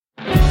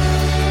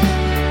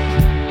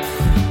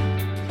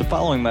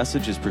following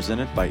message is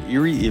presented by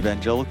Erie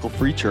Evangelical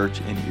Free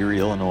Church in Erie,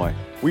 Illinois.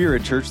 We are a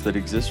church that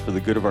exists for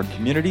the good of our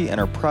community and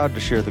are proud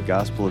to share the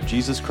gospel of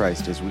Jesus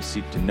Christ as we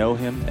seek to know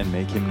Him and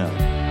make Him known.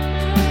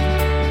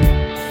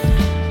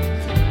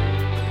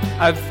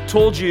 I've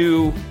told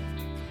you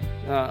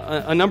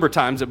a number of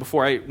times that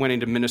before I went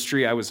into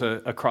ministry, I was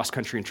a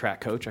cross-country and track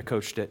coach. I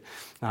coached at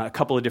a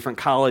couple of different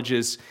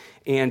colleges,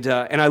 and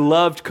I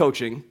loved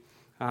coaching.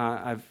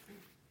 I've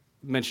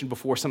mentioned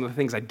before some of the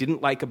things I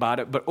didn't like about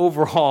it, but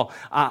overall,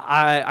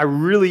 I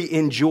really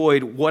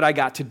enjoyed what I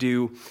got to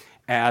do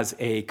as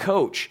a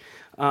coach.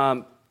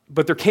 But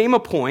there came a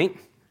point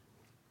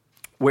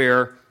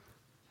where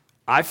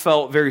I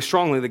felt very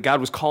strongly that God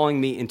was calling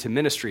me into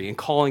ministry and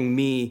calling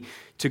me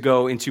to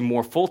go into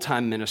more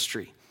full-time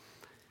ministry.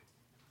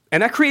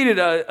 And that created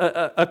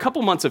a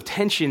couple months of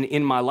tension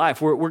in my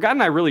life where God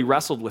and I really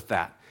wrestled with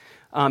that.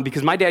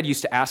 Because my dad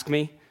used to ask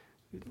me,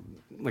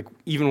 like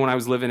even when I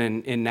was living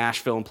in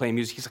Nashville and playing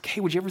music, he's like,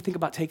 hey, would you ever think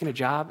about taking a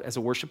job as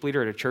a worship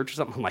leader at a church or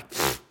something? I'm like,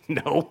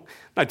 no, I'm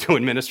not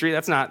doing ministry.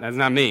 That's not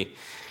me.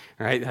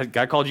 All right,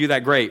 God called you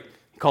that, great.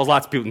 He calls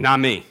lots of people, not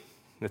me.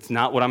 That's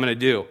not what I'm going to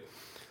do.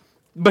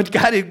 But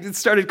God had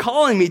started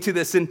calling me to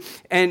this and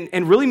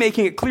really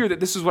making it clear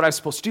that this is what I was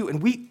supposed to do.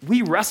 And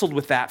we wrestled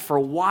with that for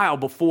a while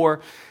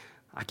before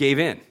I gave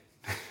in.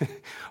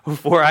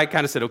 Before I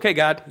kind of said, okay,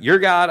 God, you're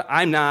God,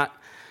 I'm not.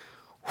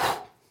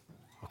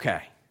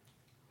 Okay.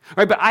 All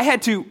right, but I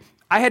had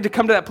to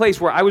come to that place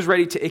where I was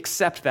ready to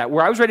accept that,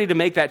 where I was ready to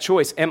make that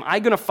choice. Am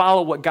I going to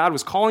follow what God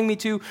was calling me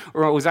to,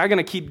 or was I going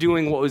to keep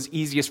doing what was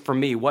easiest for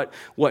me, what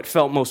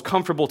felt most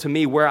comfortable to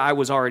me, where I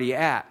was already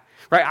at?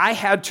 Right? I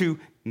had to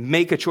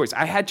make a choice.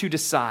 I had to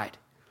decide.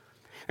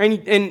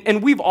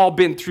 And we've all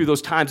been through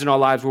those times in our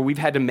lives where we've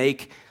had to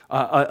make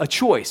a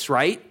choice,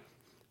 right?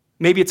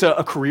 Maybe it's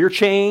a career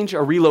change,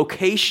 a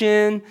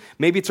relocation.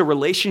 Maybe it's a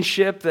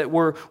relationship that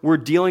we're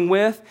dealing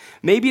with.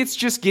 Maybe it's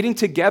just getting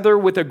together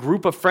with a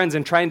group of friends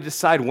and trying to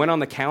decide when on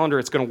the calendar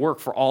it's going to work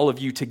for all of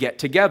you to get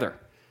together.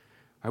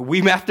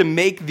 We have to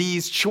make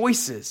these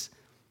choices.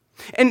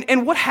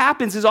 And what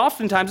happens is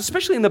oftentimes,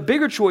 especially in the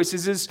bigger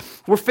choices, is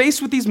we're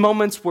faced with these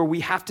moments where we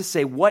have to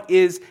say, what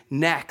is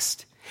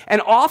next?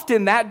 And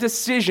often that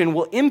decision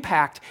will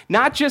impact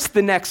not just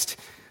the next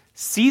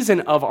season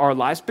of our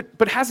lives,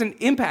 but has an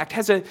impact,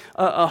 has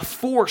a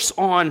force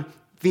on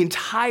the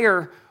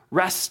entire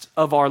rest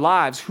of our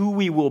lives, who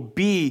we will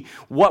be,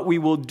 what we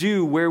will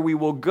do, where we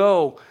will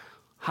go,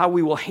 how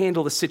we will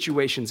handle the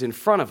situations in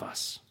front of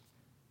us.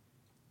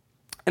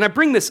 And I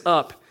bring this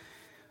up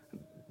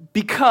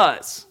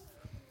because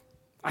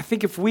I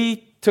think if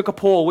we took a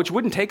poll, which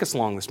wouldn't take us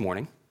long this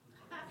morning,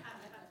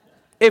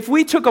 if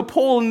we took a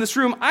poll in this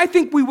room, I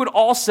think we would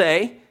all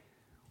say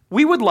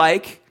we would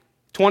like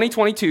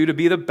 2022 to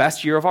be the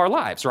best year of our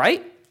lives,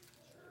 right?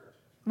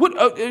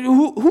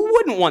 Who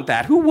wouldn't want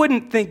that? Who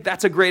wouldn't think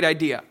that's a great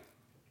idea?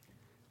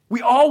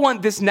 We all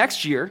want this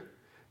next year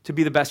to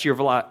be the best year of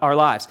our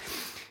lives.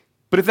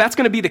 But if that's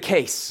going to be the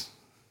case,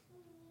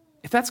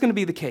 then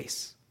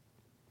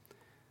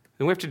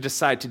we have to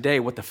decide today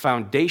what the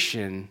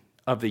foundation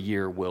of the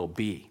year will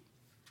be.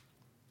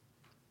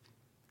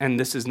 And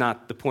this is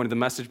not the point of the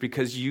message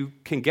because you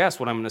can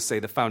guess what I'm going to say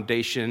the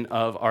foundation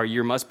of our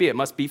year must be. It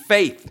must be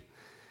faith.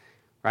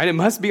 Right? It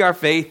must be our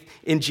faith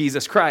in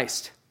Jesus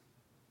Christ.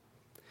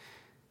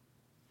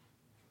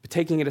 But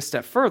taking it a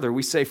step further,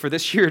 we say for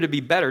this year to be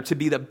better, to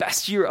be the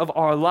best year of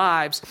our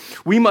lives,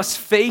 we must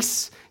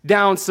face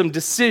down some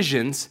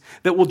decisions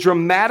that will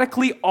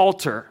dramatically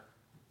alter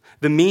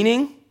the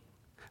meaning,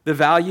 the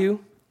value,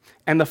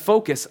 and the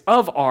focus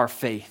of our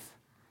faith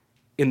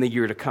in the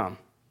year to come.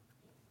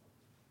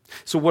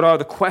 So what are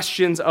the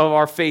questions of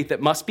our faith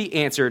that must be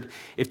answered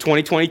if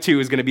 2022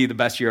 is going to be the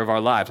best year of our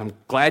lives? I'm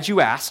glad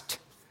you asked.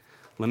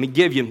 Let me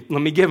give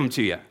them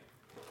to you.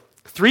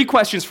 3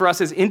 questions for us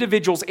as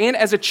individuals and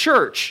as a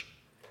church,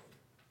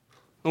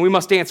 and we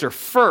must answer.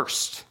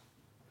 First,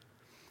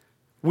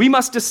 we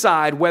must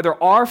decide whether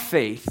our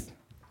faith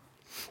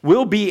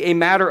will be a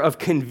matter of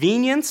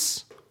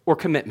convenience or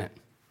commitment.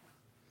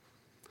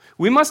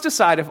 We must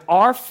decide if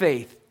our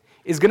faith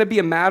is going to be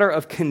a matter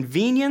of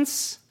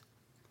convenience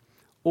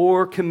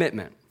or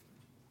commitment.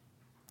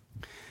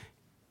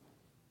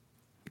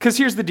 Because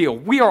here's the deal.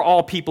 We are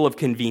all people of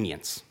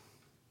convenience.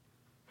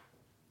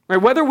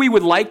 Right? Whether we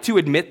would like to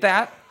admit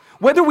that,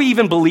 whether we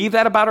even believe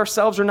that about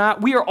ourselves or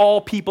not, we are all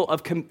people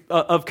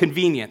of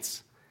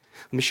convenience.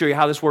 Let me show you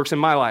how this works in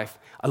my life.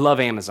 I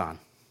love Amazon.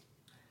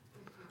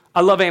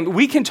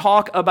 We can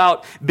talk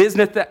about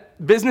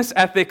business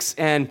ethics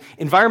and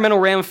environmental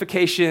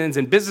ramifications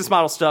and business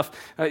model stuff.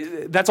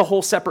 That's a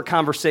whole separate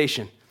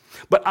conversation.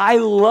 But I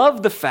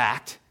love the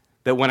fact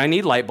that when I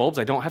need light bulbs,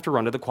 I don't have to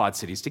run to the Quad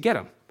Cities to get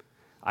them.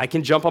 I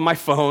can jump on my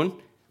phone,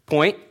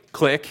 point,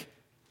 click.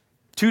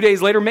 2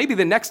 days later, maybe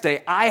the next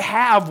day, I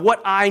have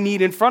what I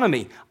need in front of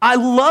me. I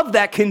love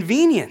that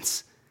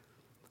convenience.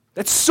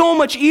 That's so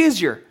much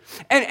easier.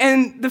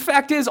 And the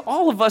fact is,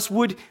 all of us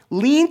would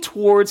lean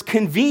towards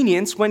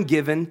convenience when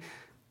given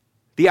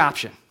the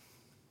option.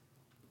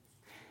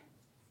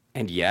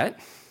 And yet,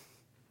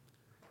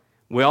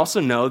 we also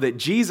know that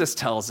Jesus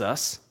tells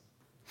us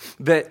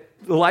that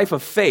the life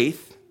of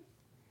faith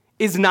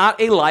is not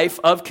a life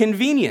of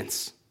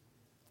convenience.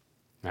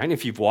 Right?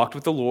 If you've walked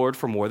with the Lord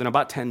for more than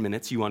about 10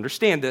 minutes, you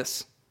understand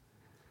this.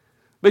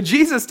 But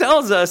Jesus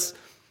tells us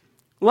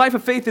life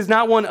of faith is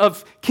not one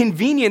of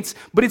convenience,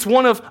 but it's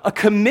one of a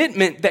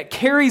commitment that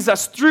carries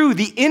us through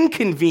the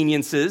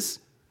inconveniences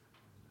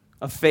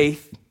of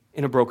faith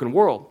in a broken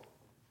world.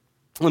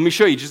 Let me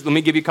show you, let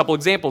me give you a couple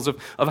examples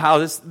of how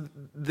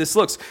this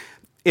looks.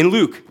 In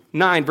Luke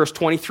 9, verse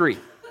 23,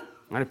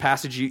 right, a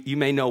passage you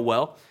may know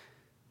well,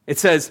 it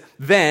says,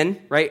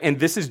 then, right, and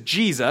this is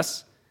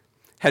Jesus,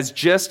 has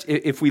just,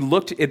 if we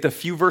looked at the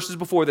few verses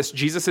before this,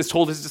 Jesus has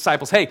told his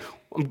disciples, hey,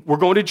 we're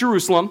going to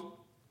Jerusalem.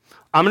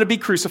 I'm going to be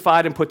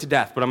crucified and put to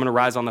death, but I'm going to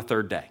rise on the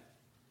third day.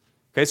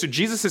 Okay, so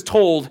Jesus has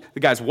told the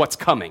guys what's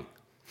coming.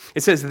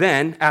 It says,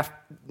 then,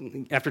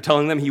 after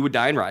telling them he would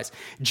die and rise,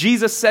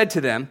 Jesus said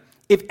to them,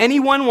 if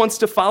anyone wants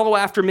to follow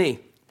after me,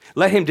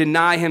 let him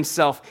deny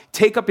himself,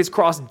 take up his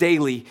cross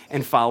daily,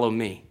 and follow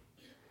me.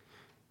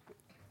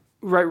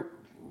 Right?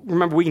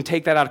 Remember, we can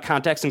take that out of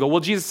context and go, well,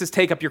 Jesus says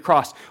take up your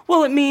cross.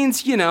 Well, it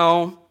means,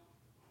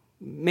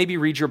 maybe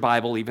read your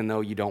Bible even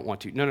though you don't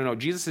want to. No.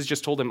 Jesus has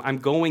just told him, I'm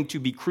going to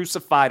be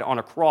crucified on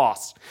a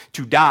cross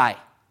to die.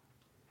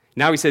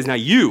 Now he says, now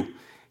you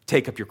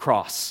take up your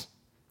cross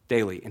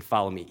daily and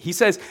follow me. He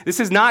says, this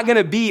is not going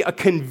to be a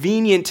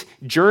convenient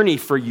journey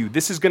for you.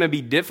 This is going to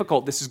be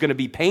difficult. This is going to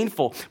be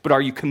painful. But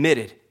are you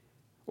committed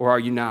or are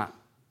you not?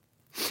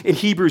 In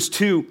Hebrews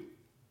 2,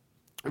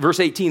 verse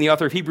 18, the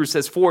author of Hebrews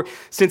says, for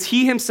since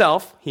he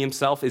himself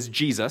is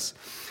Jesus,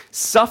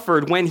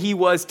 suffered when he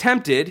was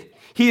tempted,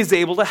 he is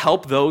able to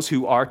help those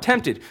who are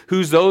tempted.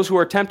 Who's those who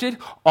are tempted?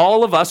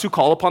 All of us who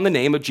call upon the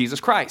name of Jesus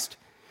Christ.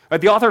 Right,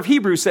 the author of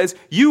Hebrews says,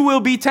 you will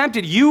be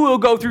tempted. You will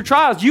go through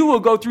trials. You will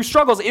go through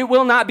struggles. It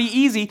will not be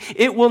easy.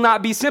 It will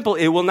not be simple.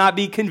 It will not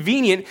be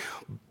convenient.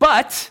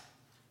 But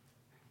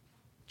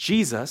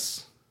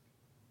Jesus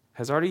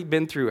has already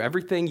been through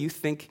everything you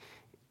think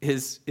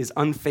is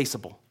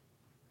unfaceable.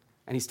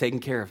 And he's taken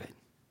care of it.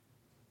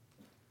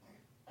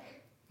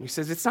 He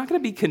says, it's not going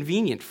to be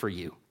convenient for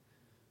you.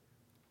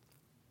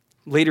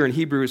 Later in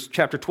Hebrews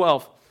chapter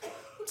 12,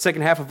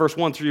 second half of verse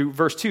 1 through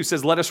verse 2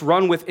 says, let us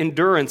run with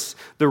endurance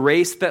the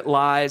race that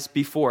lies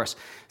before us.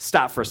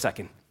 Stop for a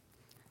second.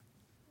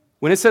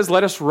 When it says,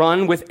 let us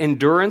run with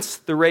endurance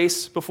the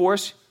race before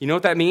us, you know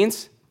what that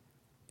means?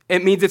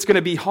 It means it's going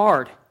to be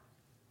hard.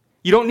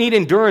 You don't need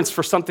endurance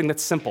for something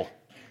that's simple.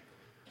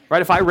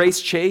 Right? If I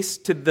race Chase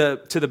to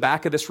the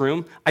back of this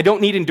room, I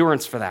don't need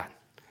endurance for that.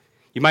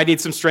 You might need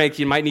some strength,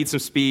 you might need some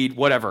speed,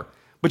 whatever.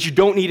 But you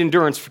don't need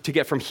endurance to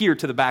get from here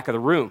to the back of the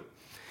room.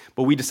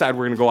 But we decide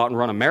we're going to go out and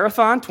run a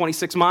marathon,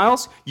 26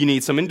 miles, you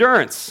need some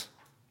endurance.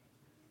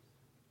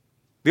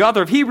 The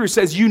author of Hebrews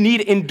says you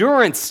need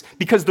endurance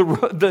because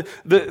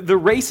the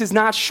race is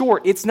not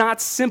short, it's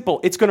not simple,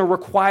 it's going to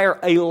require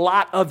a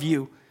lot of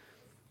you.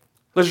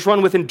 Let us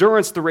run with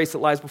endurance the race that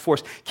lies before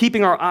us,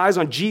 keeping our eyes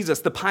on Jesus,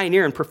 the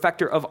pioneer and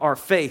perfecter of our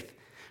faith,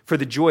 for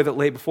the joy that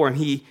lay before him.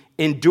 He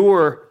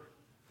endured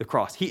the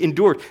cross. He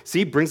endured.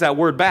 See, brings that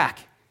word back.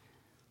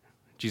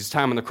 Jesus'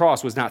 time on the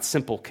cross was not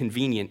simple,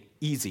 convenient,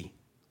 easy.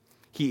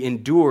 He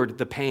endured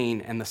the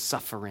pain and the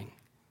suffering.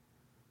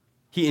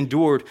 He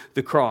endured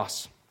the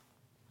cross,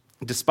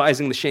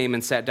 despising the shame,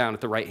 and sat down at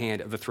the right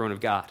hand of the throne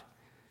of God.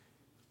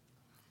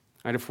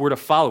 Right, if we're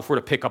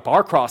to pick up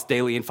our cross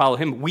daily and follow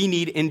him, we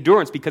need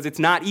endurance because it's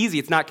not easy,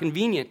 it's not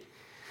convenient.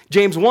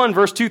 James 1,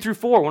 verse 2 through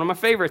 4, one of my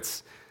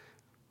favorites.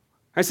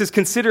 It says,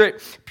 consider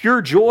it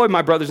pure joy,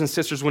 my brothers and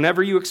sisters,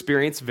 whenever you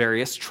experience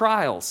various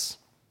trials.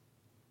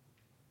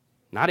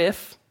 Not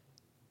if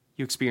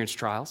you experience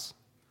trials.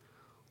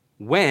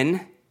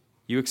 When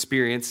you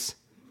experience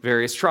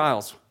various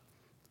trials.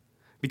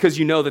 Because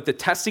you know that the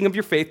testing of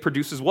your faith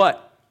produces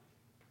what?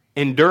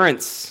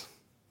 Endurance.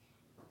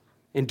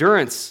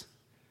 Endurance.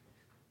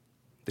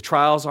 The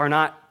trials are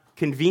not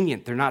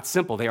convenient. They're not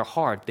simple. They are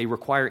hard. They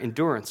require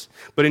endurance.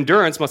 But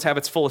endurance must have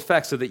its full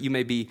effect so that you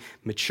may be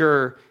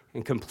mature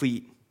and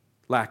complete,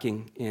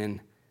 lacking in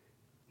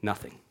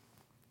nothing.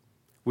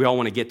 We all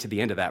want to get to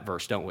the end of that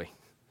verse, don't we?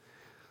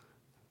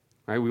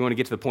 Right? We want to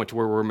get to the point to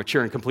where we're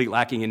mature and complete,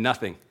 lacking in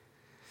nothing.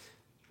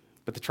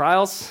 But the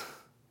trials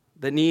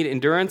that need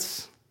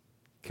endurance,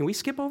 can we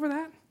skip over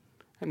that?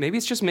 Maybe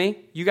it's just me.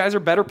 You guys are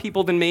better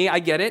people than me. I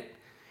get it.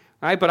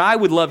 Right? But I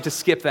would love to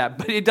skip that.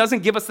 But it doesn't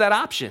give us that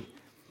option.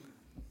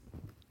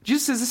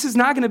 Jesus says this is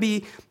not going to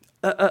be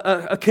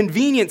a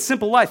convenient,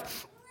 simple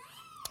life.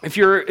 If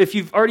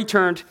you've already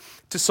turned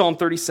to Psalm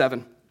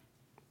 37,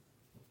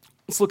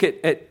 let's look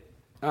at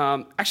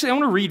actually, I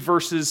want to read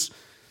verses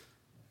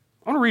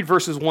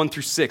 1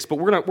 through 6, but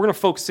we're going to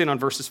focus in on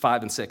verses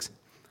 5 and 6.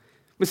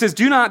 It says,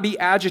 do not be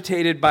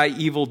agitated by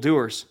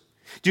evildoers.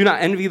 Do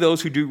not envy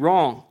those who do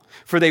wrong,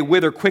 for they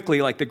wither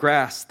quickly like the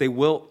grass. They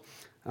wilt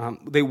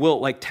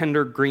like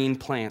tender green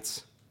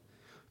plants.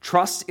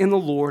 Trust in the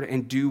Lord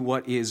and do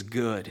what is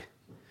good.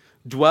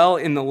 Dwell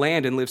in the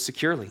land and live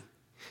securely.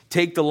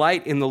 Take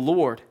delight in the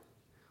Lord.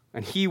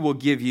 and he will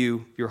give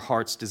you your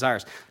heart's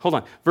desires. Hold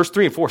on. Verse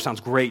 3 and 4 sounds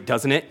great,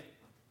 doesn't it?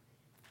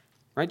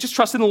 Right? Just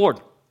trust in the Lord.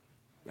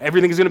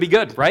 Everything is going to be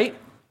good, right?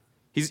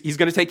 He's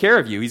going to take care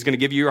of you. He's going to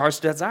give you your heart's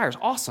desires.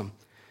 Awesome.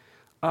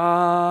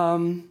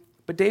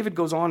 But David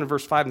goes on in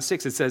verse 5 and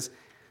 6. It says,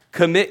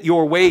 commit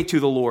your way to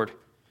the Lord.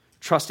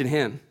 Trust in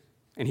him,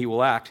 and he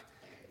will act,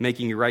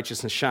 making your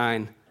righteousness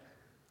shine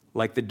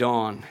like the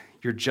dawn,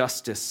 your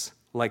justice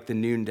like the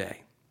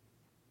noonday.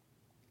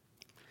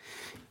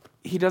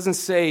 He doesn't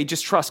say,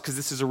 just trust because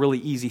this is a really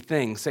easy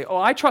thing. Say, oh,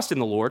 I trust in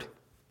the Lord.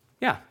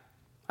 Yeah,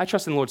 I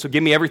trust in the Lord, so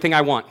give me everything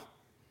I want.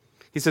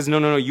 He says,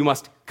 no, you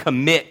must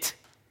commit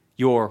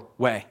your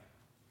way.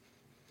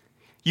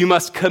 You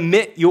must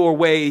commit your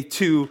way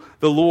to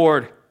the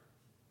Lord.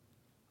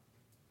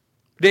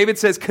 David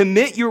says,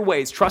 commit your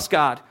ways, trust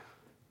God,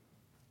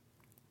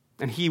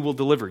 and he will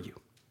deliver you.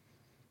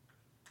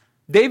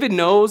 David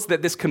knows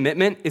that this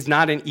commitment is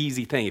not an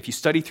easy thing. If you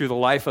study through the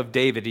life of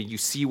David and you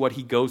see what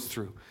he goes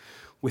through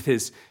with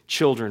his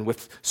children,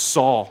 with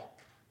Saul,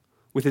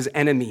 with his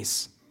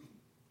enemies,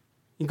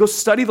 you go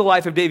study the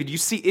life of David, you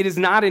see it is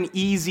not an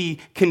easy,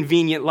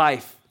 convenient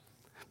life.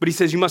 But he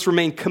says you must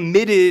remain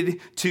committed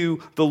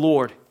to the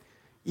Lord,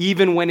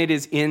 even when it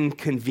is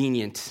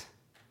inconvenient.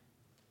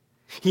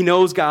 He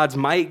knows God's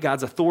might,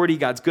 God's authority,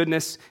 God's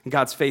goodness, and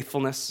God's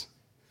faithfulness.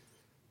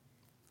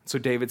 So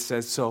David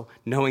says, so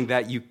knowing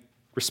that, you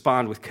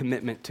respond with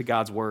commitment to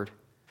God's word,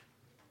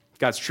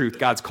 God's truth,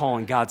 God's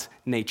calling, God's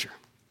nature.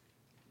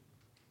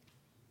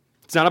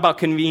 It's not about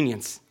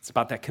convenience. It's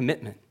about that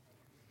commitment.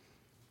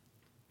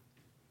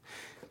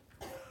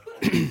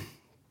 I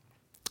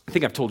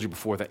think I've told you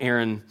before that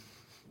Erin,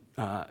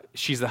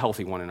 she's the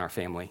healthy one in our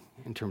family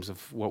in terms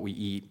of what we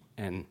eat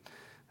and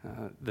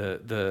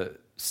the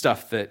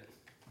stuff that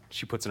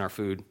she puts in our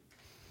food,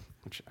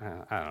 which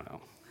I don't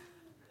know.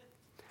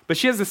 But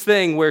she has this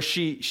thing where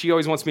she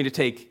always wants me to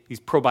take these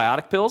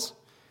probiotic pills.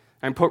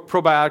 And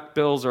probiotic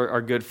pills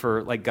are good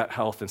for like gut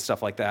health and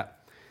stuff like that.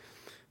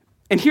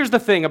 And here's the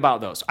thing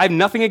about those. I have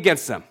nothing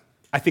against them.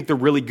 I think they're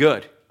really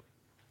good.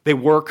 They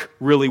work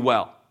really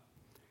well.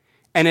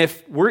 And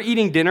if we're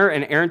eating dinner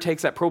and Erin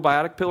takes that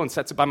probiotic pill and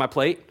sets it by my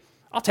plate,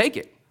 I'll take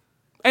it.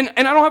 And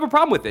I don't have a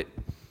problem with it.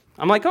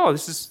 I'm like, oh,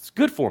 this is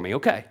good for me,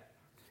 okay.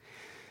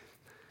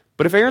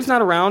 But if Erin's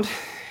not around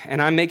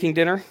and I'm making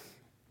dinner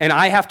and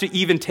I have to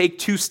even take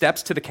 2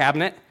 steps to the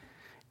cabinet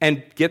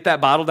and get that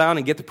bottle down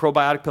and get the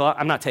probiotic pill out,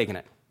 I'm not taking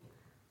it.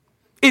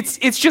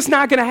 It's just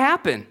not going to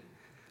happen.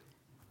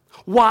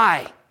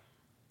 Why?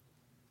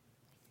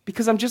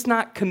 Because I'm just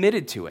not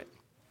committed to it.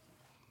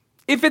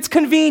 If it's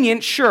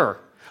convenient, sure,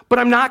 but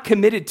I'm not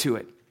committed to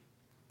it.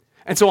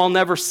 And so I'll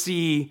never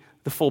see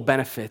the full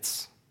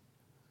benefits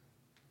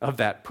of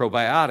that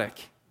probiotic.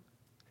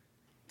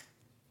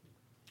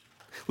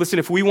 Listen,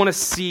 if we want to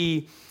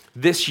see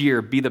this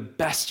year be the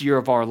best year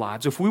of our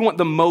lives, if we want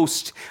the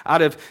most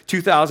out of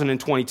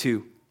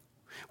 2022,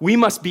 we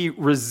must be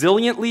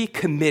resiliently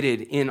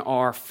committed in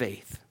our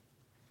faith.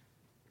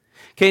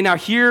 Okay, now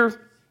here's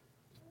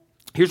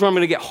where I'm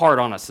going to get hard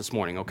on us this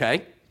morning,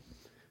 okay?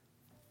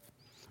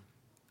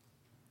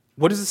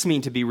 What does this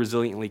mean to be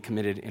resiliently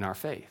committed in our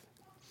faith?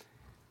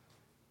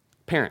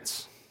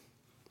 Parents,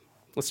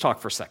 let's talk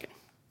for a second.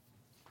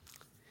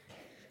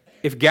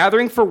 If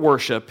gathering for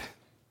worship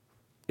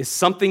is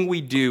something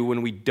we do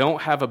when we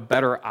don't have a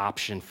better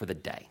option for the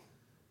day,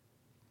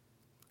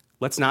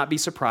 let's not be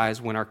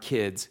surprised when our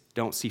kids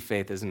don't see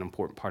faith as an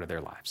important part of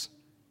their lives.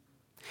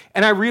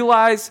 And I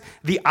realize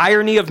the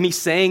irony of me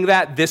saying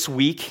that this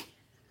week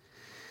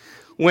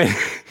when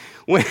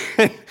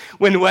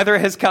weather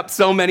has kept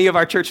so many of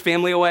our church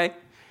family away,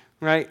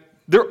 right?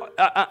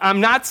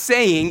 I'm not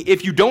saying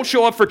if you don't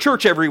show up for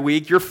church every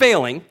week, you're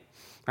failing,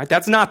 right?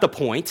 That's not the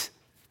point.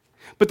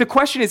 But the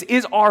question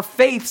is our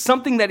faith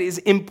something that is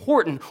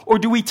important, or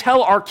do we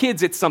tell our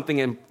kids it's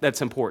something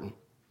that's important?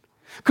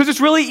 Because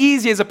it's really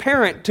easy as a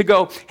parent to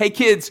go, hey,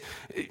 kids,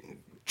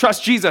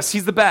 trust Jesus.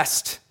 He's the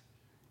best,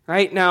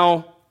 right?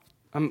 Now,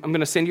 I'm going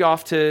to send you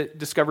off to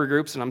discovery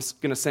groups, and I'm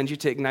going to send you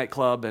to Ignite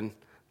Club, and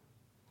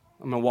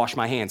I'm going to wash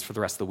my hands for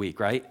the rest of the week,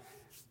 right?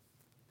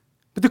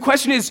 But the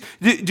question is,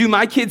 do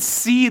my kids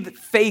see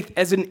faith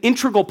as an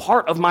integral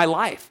part of my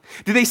life?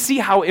 Do they see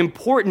how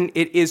important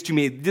it is to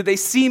me? Do they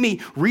see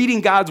me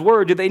reading God's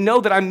word? Do they know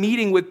that I'm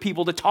meeting with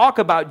people to talk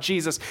about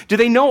Jesus? Do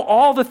they know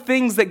all the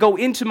things that go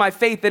into my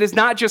faith that is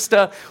not just,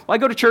 I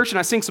go to church and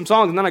I sing some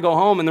songs and then I go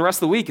home and the rest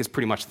of the week is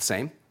pretty much the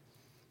same?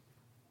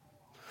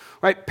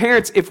 Right?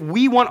 Parents, if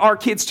we want our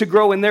kids to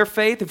grow in their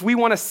faith, if we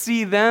want to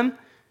see them,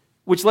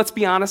 which let's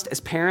be honest,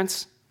 as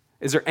parents,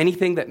 is there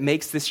anything that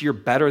makes this year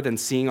better than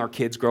seeing our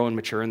kids grow and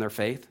mature in their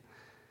faith?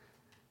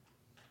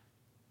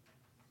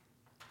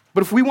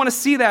 But if we want to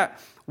see that,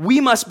 we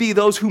must be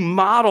those who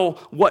model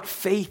what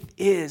faith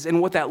is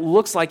and what that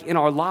looks like in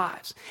our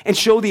lives and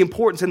show the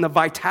importance and the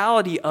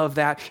vitality of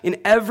that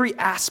in every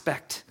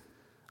aspect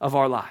of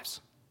our lives.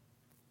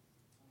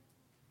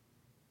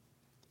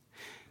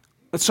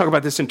 Let's talk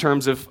about this in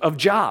terms of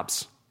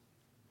jobs.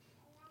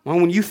 Well,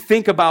 when you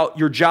think about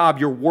your job,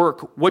 your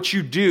work, what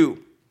you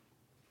do,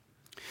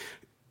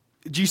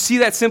 Do you see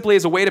that simply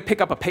as a way to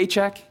pick up a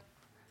paycheck?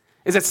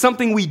 Is that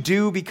something we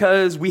do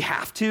because we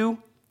have to?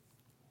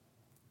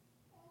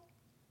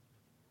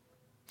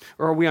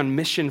 Or are we on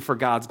mission for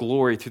God's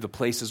glory through the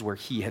places where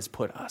He has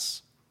put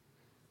us?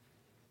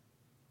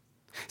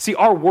 See,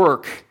 our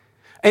work,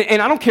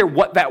 and I don't care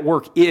what that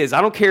work is.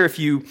 I don't care if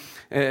you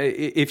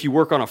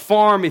work on a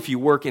farm, if you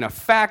work in a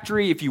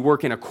factory, if you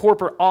work in a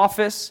corporate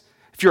office,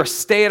 if you're a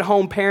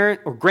stay-at-home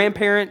parent or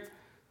grandparent.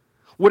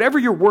 Whatever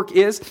your work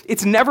is,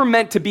 it's never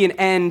meant to be an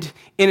end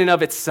in and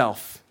of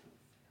itself.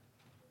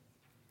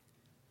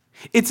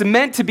 It's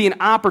meant to be an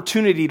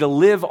opportunity to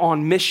live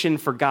on mission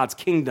for God's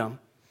kingdom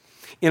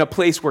in a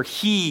place where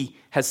He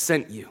has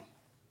sent you.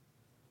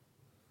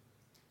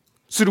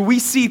 So do we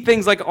see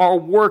things like our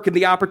work and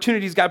the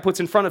opportunities God puts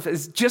in front of us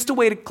as just a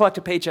way to collect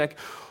a paycheck,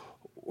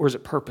 or is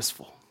it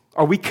purposeful?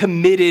 Are we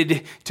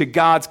committed to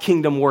God's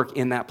kingdom work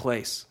in that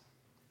place?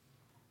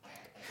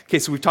 Okay,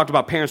 so we've talked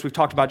about parents, we've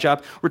talked about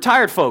jobs.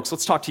 Retired folks,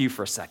 let's talk to you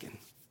for a second.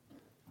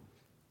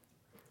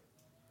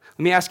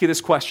 Let me ask you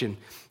this question.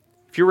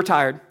 If you're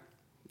retired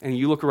and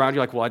you look around,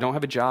 you're like, well, I don't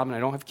have a job and I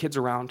don't have kids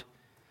around.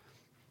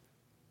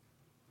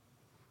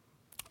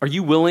 Are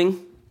you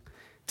willing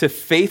to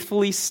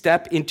faithfully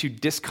step into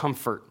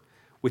discomfort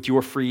with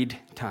your freed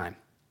time?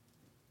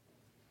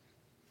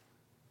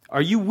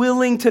 Are you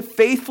willing to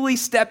faithfully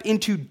step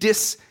into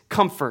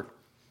discomfort?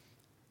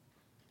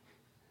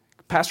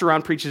 Pastor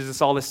Ron preaches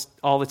this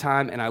all the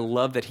time, and I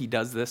love that he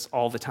does this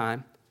all the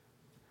time.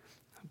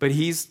 But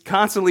he's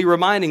constantly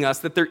reminding us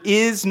that there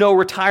is no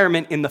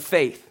retirement in the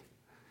faith.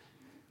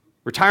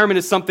 Retirement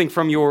is something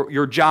from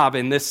your job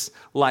in this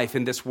life,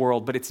 in this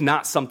world, but it's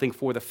not something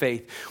for the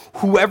faith.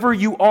 Whoever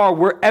you are,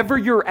 wherever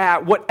you're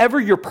at, whatever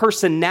your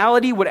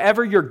personality,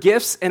 whatever your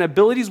gifts and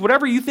abilities,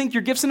 whatever you think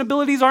your gifts and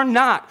abilities are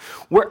not,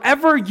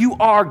 wherever you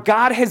are,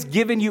 God has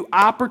given you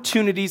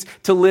opportunities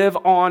to live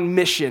on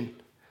mission.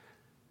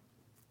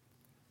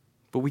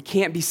 But we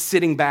can't be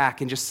sitting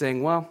back and just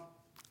saying, well,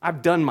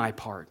 I've done my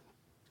part.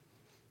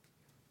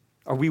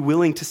 Are we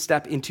willing to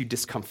step into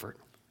discomfort?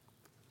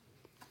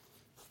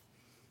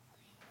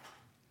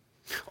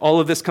 All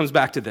of this comes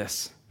back to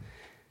this.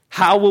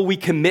 How will we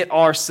commit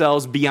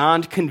ourselves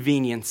beyond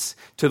convenience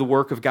to the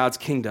work of God's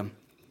kingdom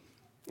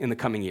in the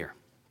coming year?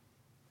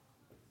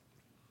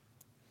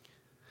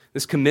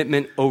 This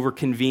commitment over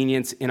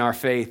convenience in our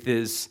faith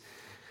is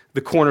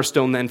the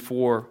cornerstone then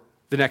for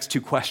the next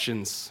two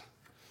questions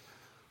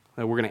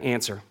that we're going to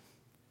answer.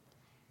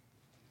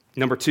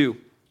 Number 2,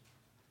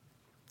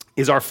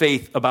 is our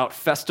faith about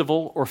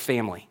festival or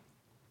family?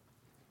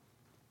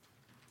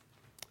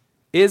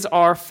 Is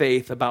our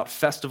faith about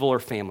festival or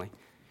family?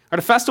 A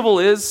festival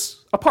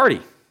is a party.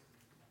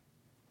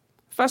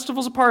 A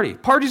festival's a party.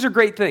 Parties are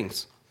great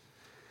things.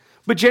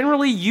 But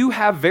generally, you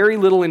have very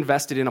little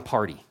invested in a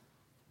party.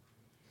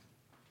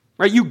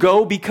 Right? You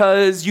go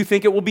because you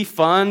think it will be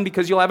fun,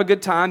 because you'll have a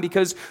good time,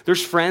 because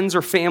there's friends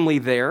or family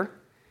there.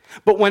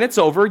 But when it's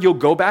over, you'll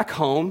go back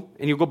home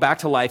and you'll go back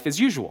to life as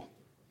usual.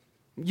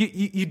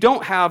 You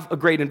don't have a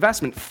great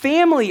investment.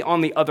 Family,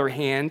 on the other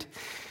hand,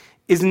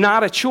 is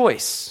not a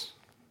choice.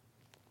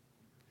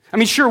 I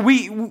mean, sure,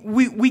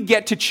 we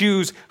get to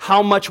choose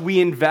how much we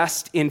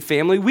invest in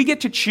family. We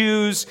get to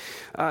choose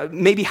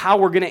maybe how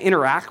we're going to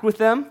interact with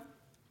them.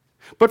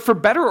 But for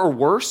better or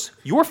worse,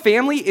 your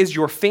family is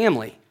your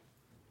family.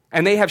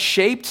 And they have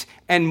shaped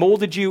and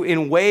molded you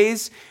in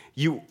ways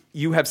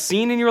you have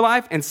seen in your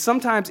life, and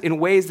sometimes in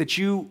ways that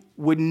you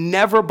would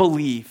never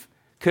believe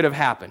could have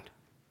happened.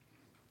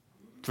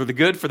 For the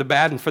good, for the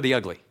bad, and for the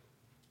ugly.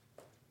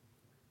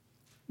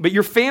 But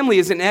your family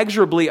is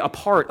inexorably a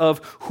part of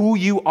who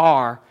you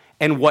are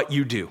and what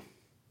you do.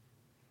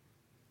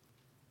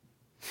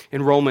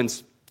 In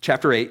Romans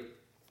chapter 8,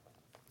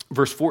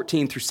 verse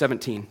 14 through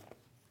 17,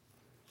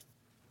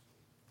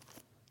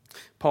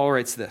 Paul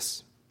writes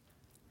this: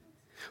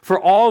 "For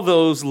all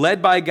those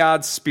led by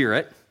God's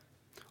Spirit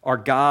are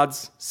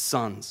God's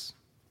sons.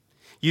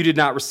 You did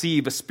not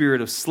receive a spirit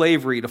of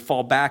slavery to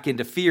fall back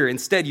into fear.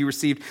 Instead, you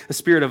received a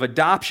spirit of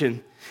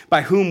adoption,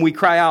 by whom we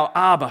cry out,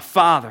 'Abba,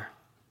 Father.'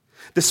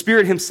 The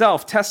Spirit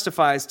Himself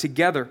testifies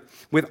together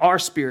with our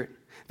spirit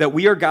that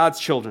we are God's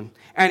children,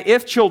 and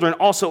if children,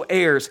 also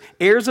heirs,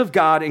 heirs of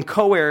God and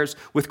co-heirs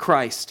with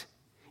Christ,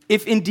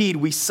 if indeed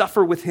we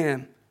suffer with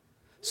Him,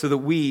 so that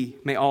we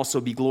may also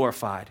be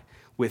glorified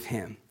with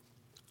Him."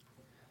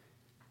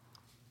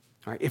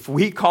 All right, if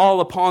we call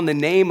upon the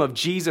name of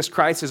Jesus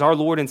Christ as our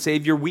Lord and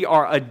Savior, we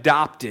are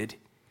adopted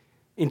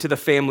into the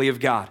family of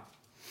God.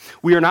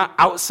 We are not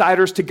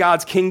outsiders to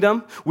God's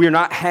kingdom. We are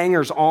not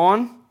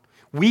hangers-on.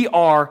 We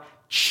are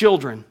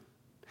children,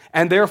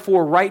 and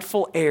therefore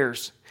rightful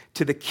heirs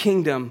to the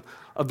kingdom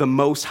of the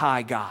Most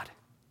High God.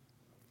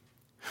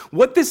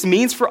 What this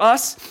means for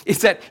us is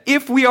that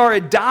if we are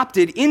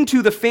adopted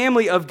into the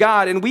family of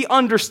God and we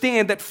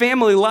understand that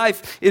family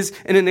life is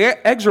an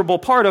inexorable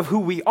part of who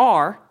we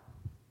are,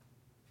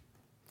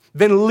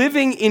 then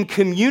living in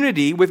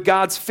community with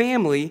God's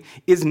family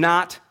is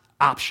not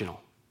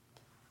optional.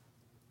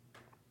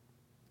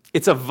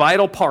 It's a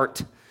vital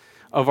part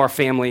of our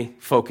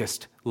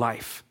family-focused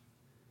life.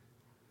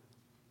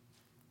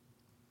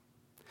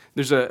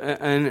 There's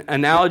an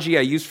analogy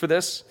I use for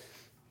this,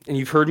 and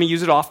you've heard me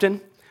use it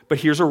often, but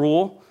here's a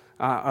rule.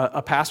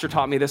 A pastor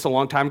taught me this a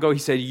long time ago. He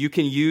said, you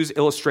can use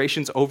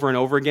illustrations over and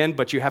over again,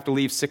 but you have to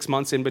leave 6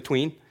 months in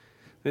between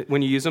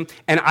when you use them.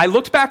 And I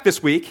looked back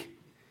this week,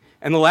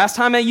 and the last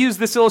time I used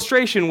this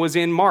illustration was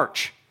in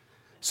March.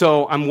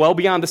 So I'm well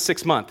beyond the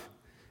 6 month.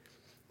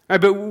 All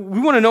right, but we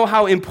want to know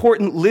how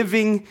important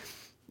living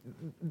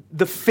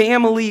the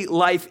family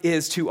life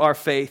is to our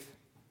faith.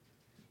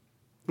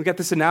 We got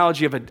this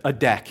analogy of a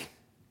deck.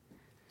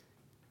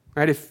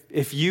 Right?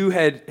 If you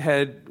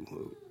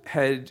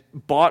had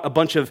bought a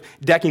bunch of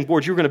decking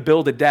boards, you were going to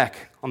build a deck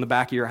on the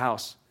back of your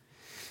house.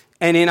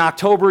 And in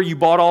October, you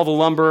bought all the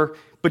lumber,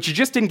 but you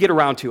just didn't get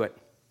around to it.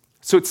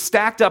 So it's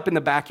stacked up in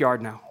the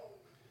backyard now.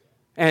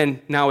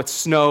 And now it's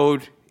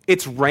snowed,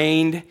 it's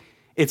rained,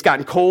 it's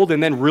gotten cold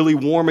and then really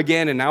warm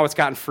again, and now it's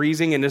gotten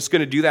freezing, and it's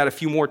going to do that a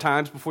few more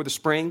times before the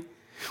spring.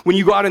 When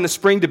you go out in the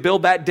spring to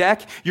build that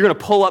deck, you're going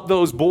to pull up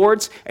those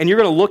boards, and you're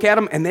going to look at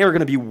them, and they're going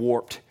to be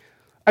warped.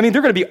 I mean,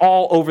 they're going to be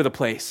all over the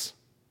place.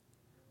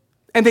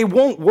 And they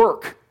won't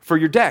work for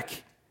your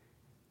deck.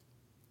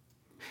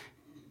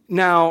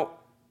 Now,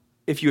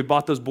 if you had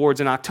bought those boards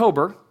in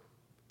October,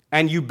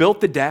 and you built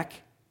the deck,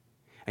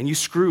 and you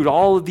screwed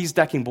all of these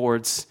decking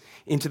boards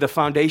into the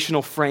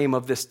foundational frame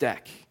of this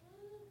deck,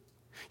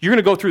 you're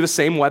going to go through the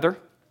same weather,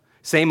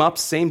 same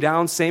ups, same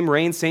downs, same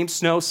rain, same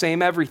snow,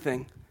 same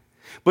everything.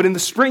 But in the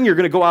spring, you're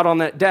going to go out on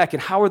that deck,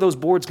 and how are those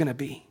boards going to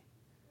be?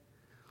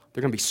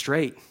 They're going to be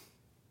straight.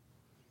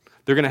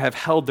 They're going to have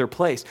held their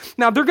place.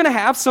 Now, they're going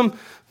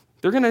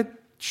to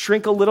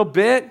shrink a little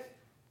bit.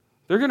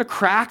 They're going to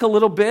crack a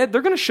little bit.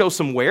 They're going to show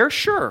some wear,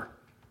 sure.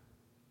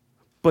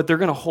 But they're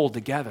going to hold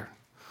together.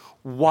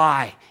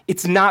 Why?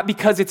 It's not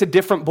because it's a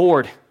different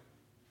board.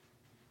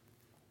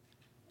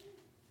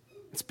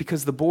 It's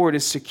because the board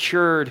is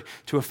secured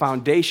to a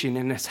foundation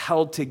and is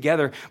held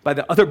together by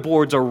the other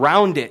boards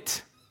around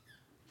it.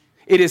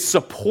 It is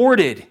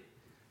supported.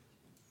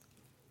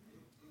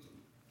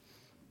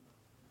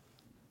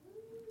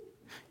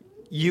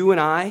 You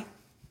and I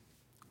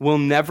will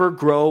never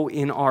grow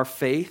in our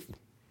faith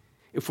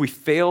if we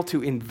fail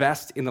to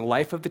invest in the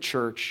life of the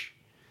church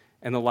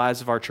and the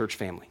lives of our church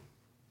family.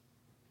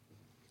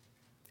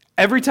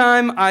 Every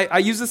time I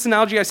use this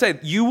analogy, I say,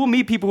 you will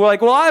meet people who are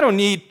like, well, I don't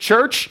need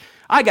church.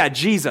 I got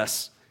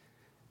Jesus.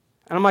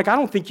 And I'm like, I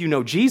don't think you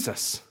know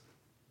Jesus.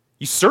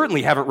 You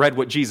certainly haven't read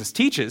what Jesus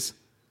teaches,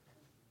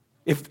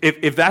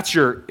 if that's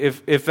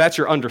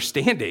your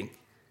understanding.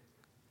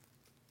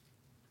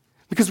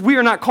 Because we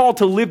are not called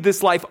to live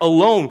this life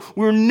alone.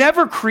 We were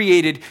never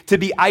created to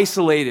be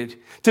isolated,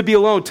 to be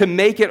alone, to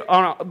make it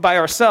by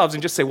ourselves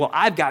and just say, well,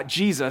 I've got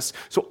Jesus,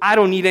 so I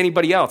don't need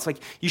anybody else. Like,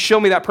 you show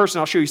me that person,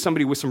 I'll show you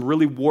somebody with some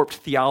really warped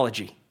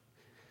theology.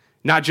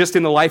 Not just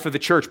in the life of the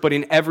church, but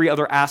in every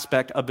other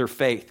aspect of their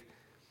faith.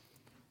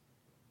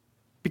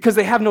 Because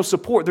they have no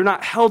support. They're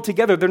not held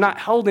together. They're not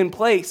held in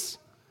place.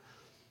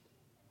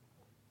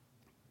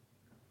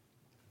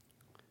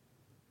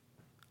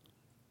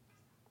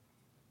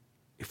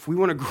 If we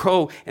want to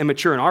grow and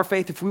mature in our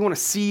faith, if we want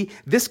to see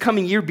this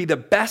coming year be the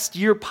best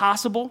year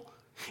possible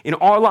in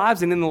our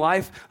lives and in the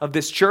life of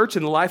this church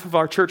and the life of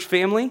our church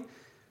family,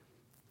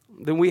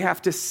 then we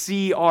have to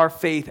see our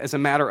faith as a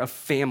matter of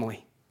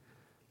family.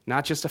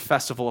 Not just a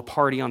festival, a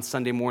party on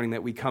Sunday morning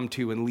that we come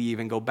to and leave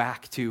and go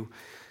back to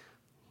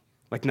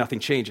like nothing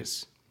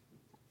changes.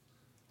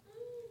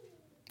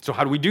 So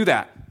how do we do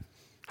that?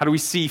 How do we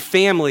see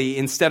family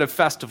instead of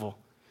festival?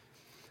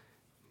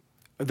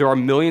 There are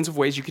millions of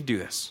ways you could do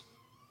this.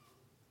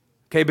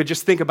 Okay, but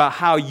just think about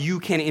how you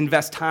can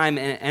invest time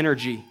and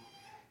energy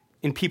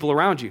in people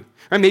around you.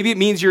 Or maybe it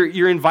means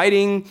you're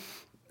inviting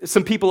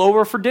some people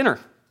over for dinner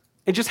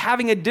and just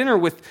having a dinner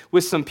with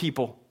some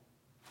people.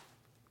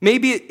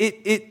 Maybe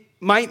it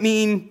might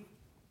mean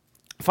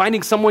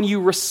finding someone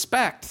you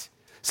respect,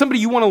 somebody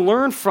you want to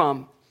learn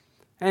from,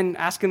 and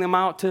asking them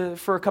out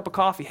for a cup of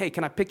coffee. Hey,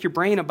 can I pick your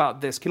brain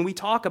about this? Can we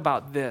talk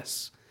about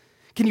this?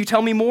 Can you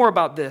tell me more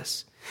about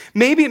this?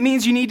 Maybe it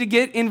means you need to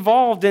get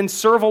involved and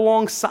serve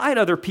alongside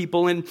other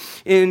people in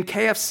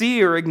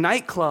KFC or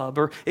Ignite Club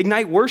or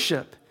Ignite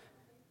Worship.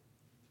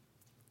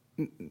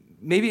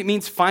 Maybe it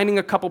means finding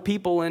a couple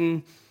people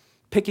and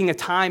picking a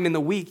time in the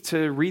week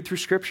to read through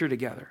Scripture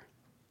together.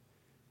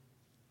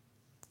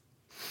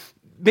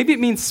 Maybe it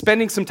means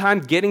spending some time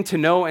getting to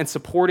know and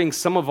supporting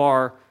some of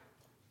our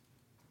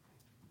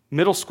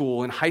middle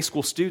school and high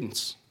school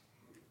students.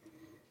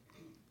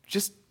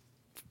 Just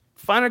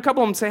find a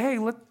couple of them and say, hey,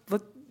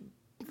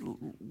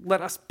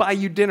 let us buy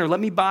you dinner. Let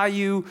me buy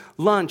you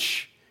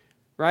lunch,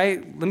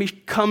 right? Let me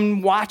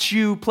come watch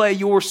you play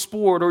your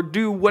sport or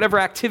do whatever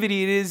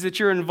activity it is that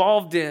you're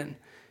involved in.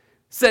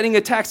 Sending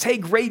a text, hey,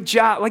 great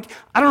job. Like,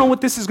 I don't know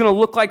what this is going to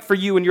look like for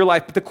you in your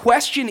life, but the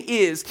question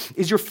is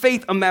your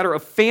faith a matter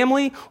of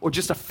family or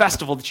just a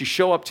festival that you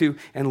show up to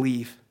and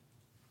leave?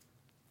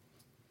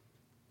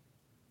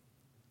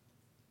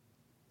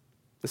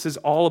 This is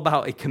all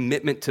about a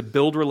commitment to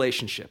build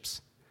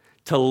relationships,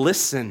 to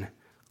listen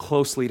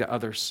closely to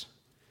others,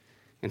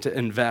 and to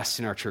invest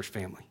in our church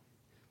family.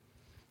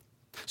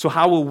 So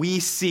how will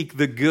we seek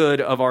the good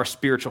of our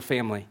spiritual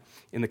family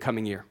in the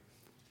coming year?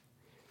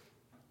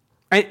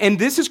 And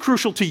this is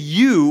crucial to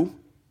you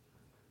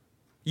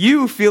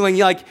feeling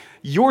like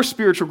your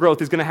spiritual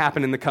growth is going to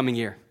happen in the coming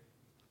year.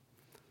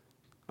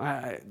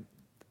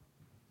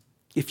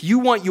 If you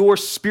want your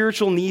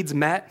spiritual needs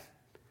met,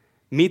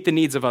 meet the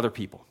needs of other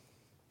people.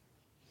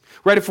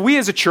 Right? If we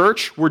as a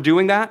church were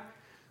doing that,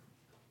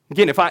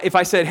 again, if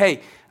I said,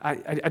 hey,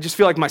 I just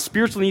feel like my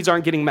spiritual needs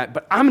aren't getting met,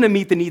 but I'm going to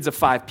meet the needs of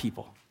 5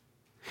 people.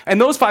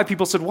 And those 5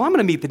 people said, well, I'm going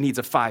to meet the needs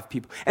of 5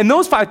 people. And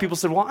those 5 people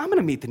said, well, I'm going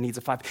to meet the needs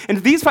of 5. And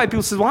these 5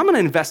 people said, well, I'm going to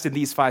invest in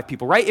these 5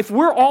 people, right? If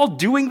we're all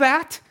doing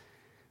that,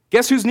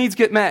 guess whose needs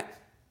get met?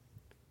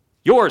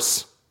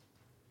 Yours.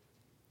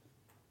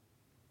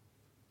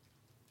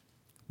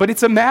 But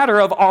it's a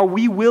matter of, are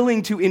we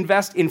willing to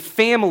invest in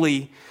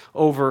family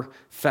over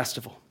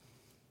festival?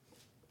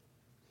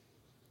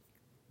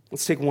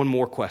 Let's take one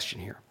more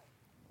question here.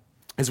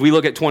 As we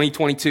look at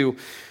 2022,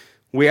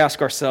 we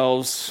ask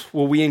ourselves,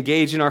 will we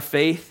engage in our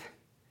faith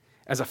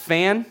as a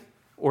fan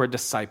or a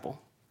disciple?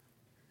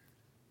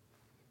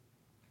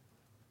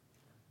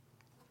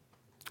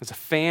 As a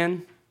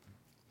fan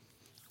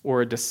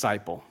or a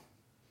disciple?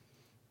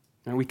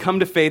 And we come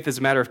to faith as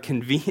a matter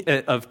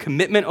of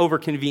commitment over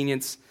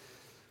convenience,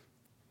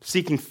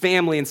 seeking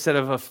family instead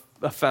of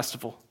a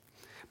festival.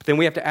 But then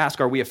we have to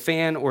ask, are we a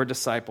fan or a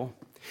disciple?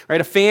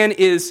 Right? A fan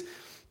is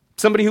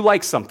somebody who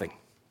likes something.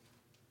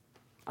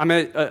 I'm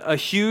a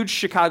huge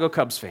Chicago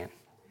Cubs fan.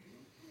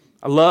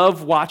 I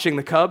love watching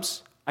the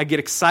Cubs. I get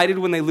excited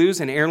when they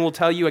lose, and Aaron will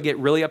tell you I get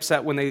really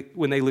upset when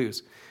they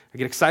lose. I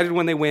get excited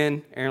when they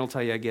win. Aaron will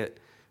tell you I get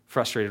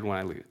frustrated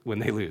when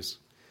they lose.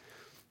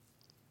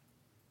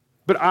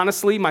 But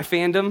honestly, my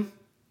fandom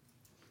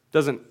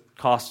doesn't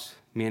cost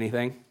me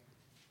anything.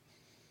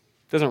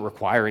 It doesn't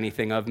require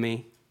anything of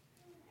me.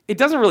 It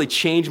doesn't really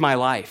change my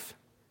life.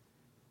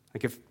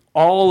 Like if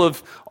all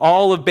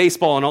of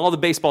baseball and all the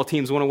baseball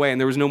teams went away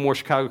and there was no more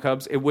Chicago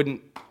Cubs, it wouldn't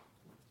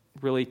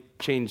really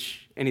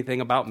change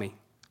anything about me.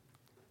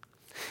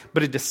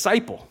 But a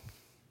disciple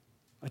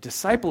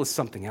is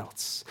something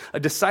else. A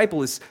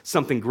disciple is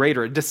something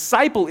greater. A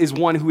disciple is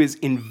one who is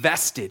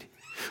invested,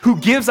 who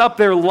gives up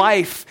their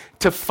life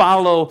to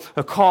follow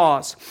a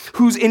cause,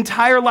 whose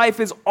entire life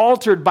is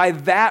altered by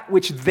that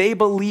which they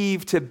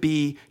believe to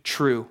be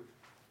true.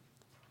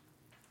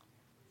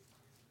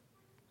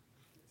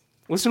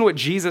 Listen to what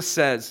Jesus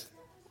says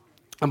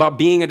about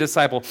being a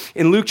disciple.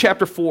 In Luke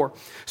chapter 4,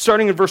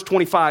 starting in verse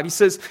 25, he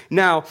says,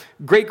 "Now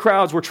great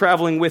crowds were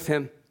traveling with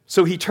him.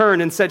 So he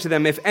turned and said to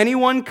them, if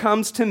anyone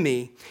comes to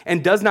me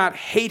and does not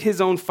hate his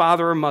own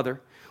father or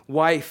mother,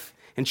 wife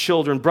and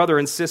children, brother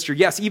and sister,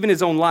 yes, even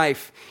his own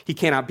life, he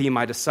cannot be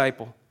my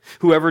disciple.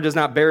 Whoever does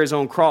not bear his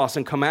own cross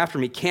and come after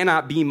me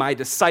cannot be my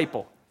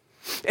disciple."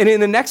 And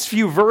in the next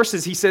few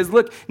verses, he says,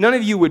 look, none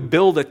of you would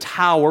build a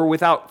tower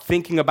without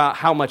thinking about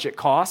how much it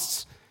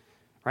costs.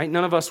 Right?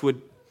 None of us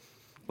would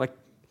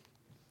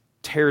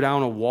tear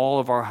down a wall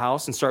of our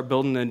house and start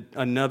building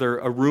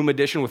a room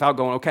addition without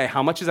going, okay,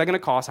 how much is that going to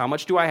cost? How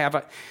much do I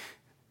have?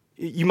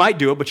 You might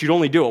do it, but you'd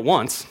only do it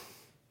once.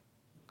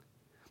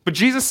 But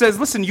Jesus says,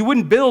 listen, you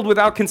wouldn't build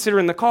without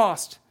considering the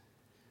cost.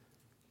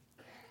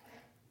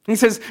 He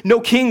says, no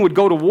king would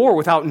go to war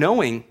without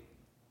knowing,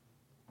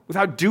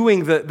 without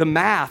doing the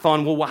math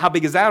on, well, how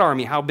big is that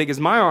army? How big is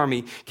my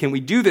army? Can we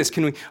do this?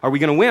 Are we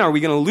going to win? Are we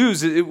going to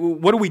lose?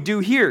 What do we do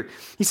here?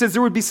 He says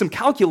there would be some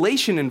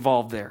calculation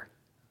involved there.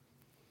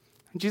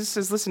 And Jesus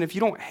says, listen, if you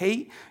don't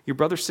hate your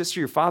brother, sister,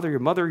 your father, your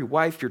mother, your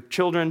wife, your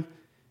children,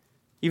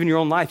 even your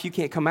own life, you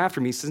can't come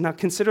after me. He says, now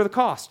consider the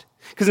cost.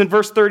 Because in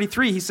verse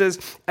 33, he says,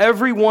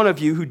 every one of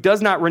you who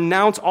does not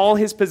renounce all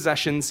his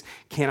possessions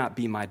cannot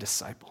be my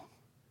disciple.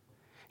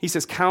 He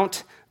says,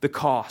 count the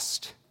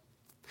cost.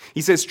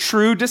 He says,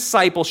 true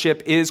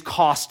discipleship is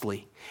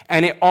costly,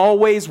 and it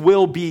always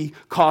will be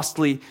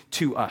costly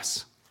to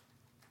us.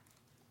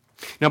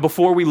 Now,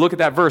 before we look at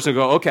that verse and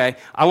go, okay,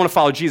 I want to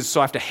follow Jesus,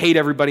 so I have to hate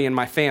everybody in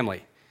my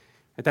family.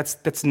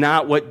 That's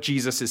not what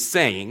Jesus is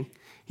saying.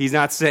 He's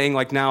not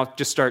saying, now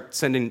just start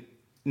sending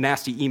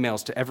nasty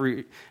emails to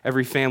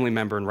every family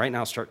member, and right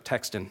now start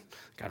texting,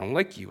 I don't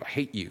like you, I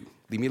hate you,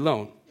 leave me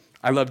alone.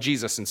 I love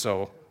Jesus, and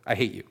so I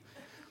hate you.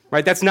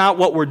 Right? That's not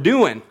what we're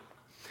doing.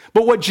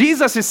 But what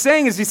Jesus is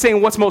saying is he's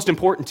saying, what's most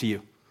important to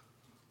you?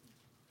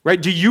 Right?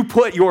 Do you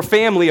put your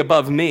family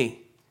above me?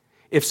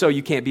 If so,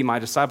 you can't be my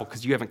disciple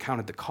because you haven't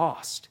counted the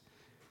cost.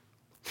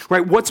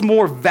 Right? What's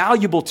more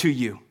valuable to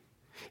you?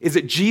 Is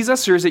it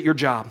Jesus or is it your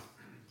job?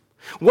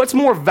 What's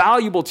more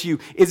valuable to you?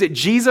 Is it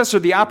Jesus or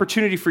the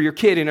opportunity for your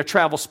kid in a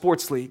travel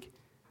sports league?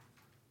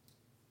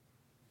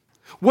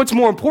 What's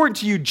more important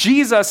to you,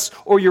 Jesus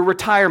or your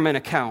retirement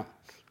account?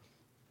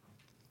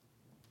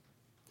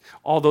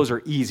 All those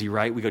are easy,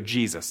 right? We go,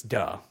 Jesus,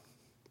 duh.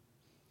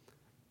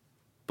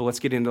 But let's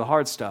get into the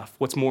hard stuff.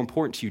 What's more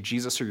important to you,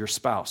 Jesus or your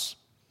spouse?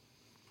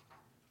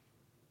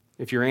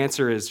 If your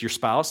answer is your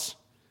spouse,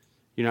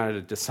 you're not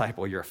a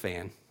disciple, you're a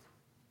fan.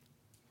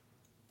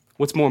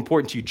 What's more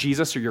important to you,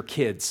 Jesus or your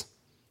kids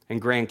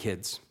and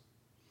grandkids?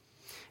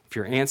 If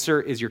your answer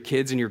is your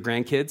kids and your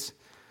grandkids,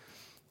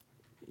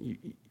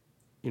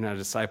 you're not a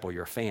disciple,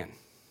 you're a fan.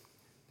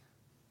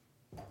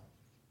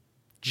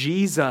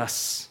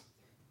 Jesus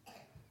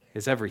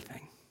is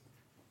everything.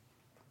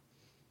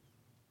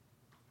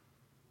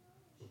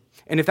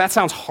 And if that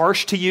sounds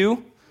harsh to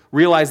you,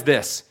 realize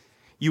this: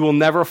 you will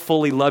never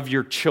fully love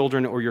your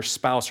children or your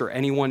spouse or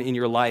anyone in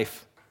your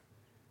life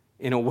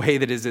in a way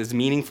that is as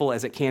meaningful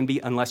as it can be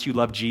unless you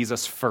love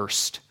Jesus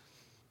first.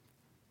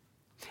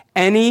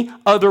 Any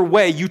other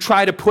way you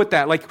try to put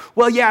that, like,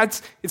 well, yeah,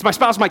 it's my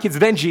spouse, my kids,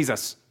 then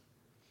Jesus.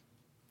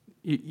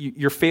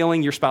 You're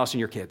failing your spouse and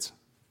your kids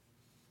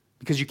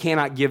because you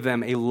cannot give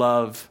them a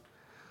love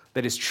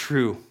that is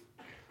true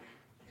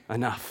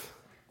enough.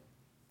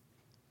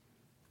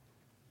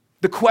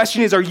 The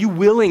question is, are you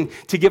willing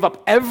to give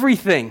up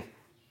everything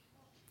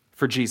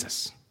for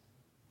Jesus?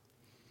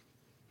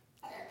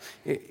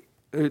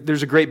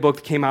 There's a great book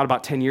that came out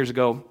about 10 years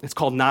ago. It's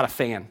called Not a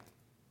Fan,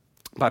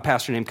 by a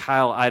pastor named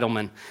Kyle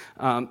Idleman.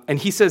 And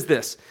he says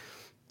this.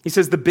 He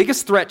says, the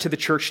biggest threat to the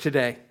church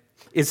today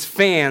is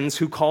fans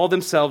who call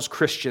themselves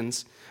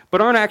Christians but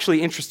aren't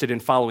actually interested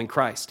in following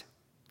Christ.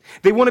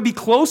 They want to be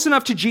close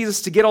enough to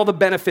Jesus to get all the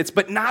benefits,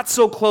 but not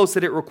so close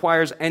that it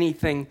requires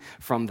anything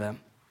from them.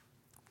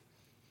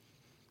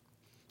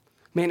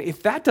 Man,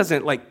 if that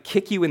doesn't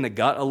kick you in the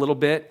gut a little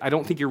bit, I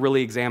don't think you're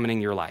really examining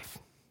your life.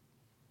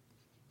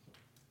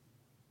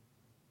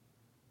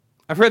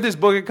 I've read this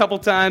book a couple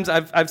times.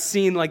 I've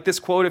seen this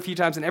quote a few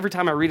times, and every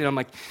time I read it, I'm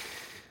like,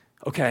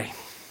 okay.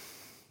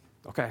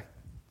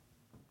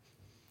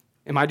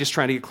 Am I just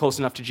trying to get close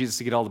enough to Jesus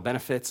to get all the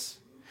benefits?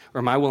 Or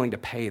am I willing to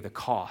pay the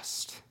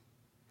cost?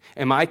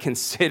 Am I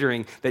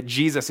considering that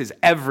Jesus is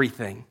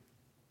everything?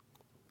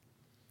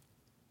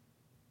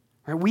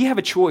 Right? We have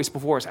a choice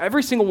before us.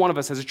 Every single one of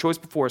us has a choice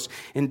before us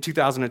in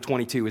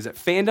 2022. Is it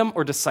fandom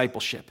or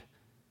discipleship?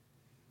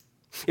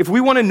 If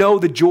we want to know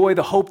the joy,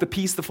 the hope, the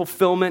peace, the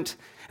fulfillment,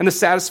 and the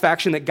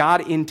satisfaction that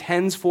God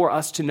intends for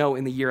us to know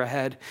in the year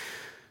ahead,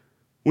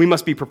 we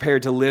must be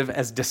prepared to live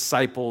as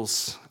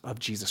disciples of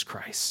Jesus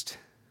Christ.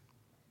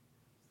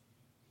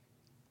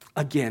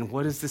 Again,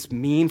 what does this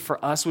mean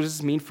for us? What does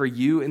this mean for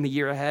you in the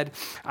year ahead?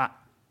 I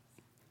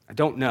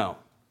don't know,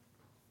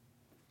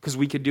 because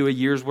we could do a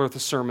year's worth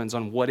of sermons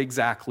on what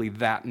exactly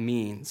that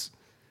means.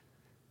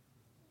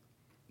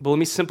 But let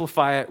me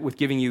simplify it with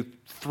giving you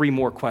 3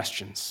 more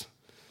questions.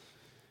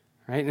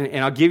 Right?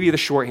 And I'll give you the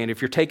shorthand.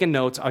 If you're taking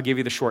notes, I'll give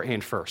you the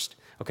shorthand first.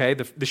 Okay?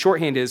 The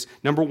shorthand is,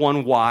 number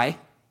 1, why?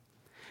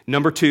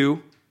 Number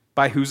 2,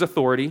 by whose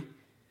authority?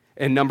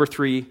 And number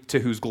 3, to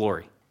whose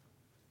glory?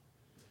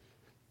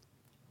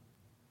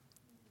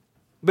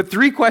 But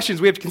 3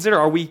 questions we have to consider.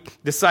 Are we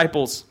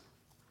disciples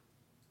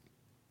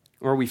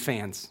or are we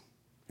fans?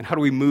 And how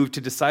do we move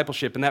to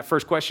discipleship? And that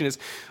first question is,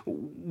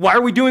 why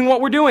are we doing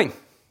what we're doing?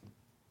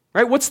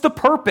 Right? What's the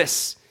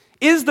purpose?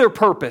 Is there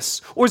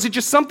purpose? Or is it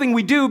just something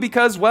we do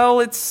because, well,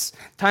 it's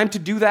time to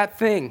do that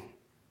thing?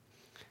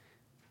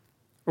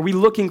 Are we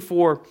looking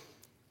for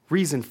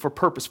reason, for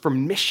purpose, for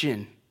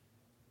mission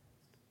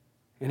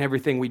in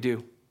everything we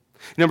do?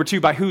 Number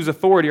 2, by whose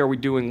authority are we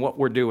doing what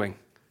we're doing?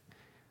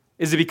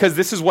 Is it because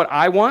this is what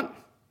I want?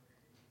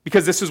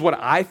 Because this is what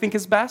I think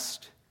is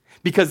best?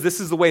 Because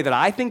this is the way that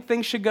I think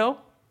things should go?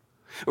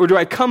 Or do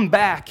I come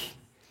back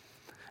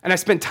and I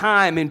spend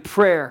time in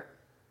prayer?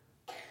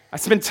 I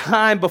spend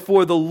time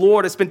before the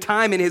Lord. I spend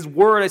time in His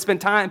Word. I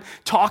spend time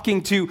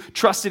talking to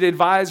trusted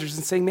advisors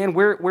and saying, man,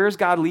 where's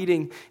God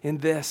leading in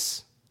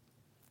this?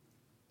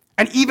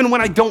 And even when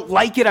I don't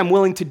like it, I'm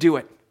willing to do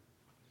it.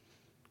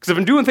 Because if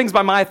I'm doing things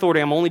by my authority,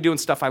 I'm only doing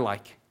stuff I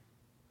like.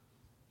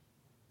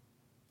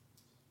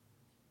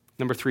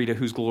 Number 3, to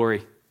whose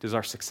glory does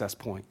our success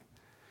point?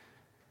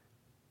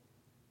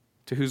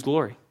 To whose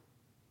glory?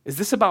 Is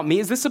this about me?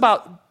 Is this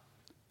about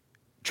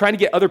trying to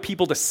get other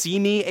people to see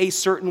me a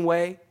certain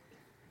way?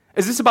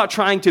 Is this about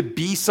trying to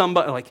be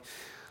somebody,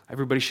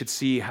 everybody should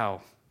see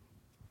how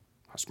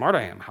smart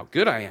I am, how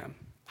good I am,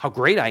 how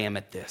great I am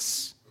at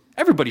this?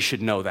 Everybody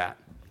should know that.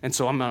 And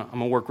so I'm going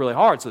to work really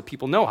hard so that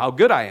people know how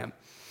good I am.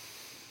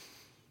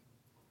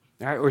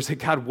 All right? Or is it,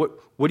 God,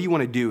 what do you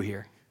want to do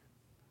here?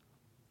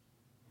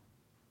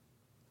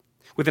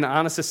 With an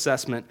honest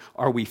assessment,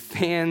 are we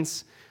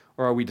fans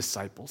or are we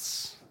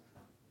disciples?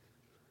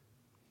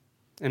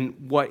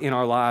 And what in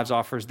our lives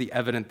offers the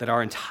evidence that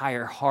our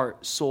entire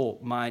heart, soul,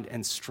 mind,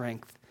 and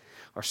strength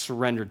are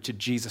surrendered to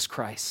Jesus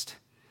Christ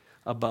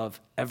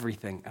above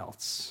everything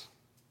else.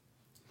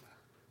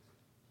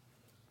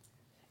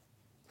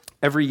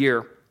 Every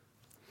year,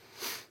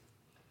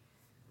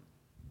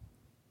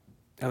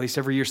 at least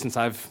every year since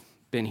I've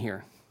been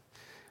here,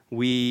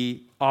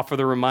 we offer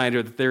the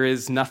reminder that there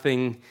is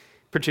nothing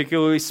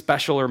particularly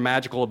special or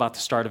magical about the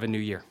start of a new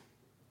year.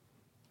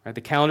 Right?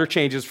 The calendar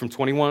changes from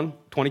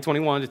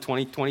 2021 to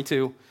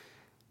 2022.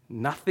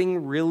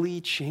 Nothing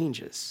really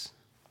changes.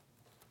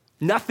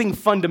 Nothing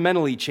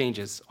fundamentally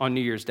changes on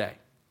New Year's Day.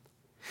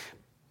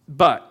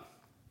 But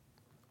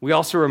we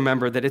also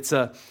remember that it's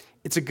a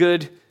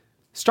good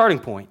starting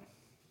point.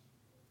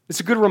 It's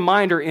a good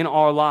reminder in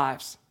our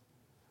lives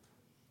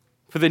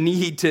for the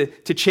need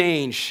to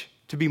change,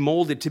 to be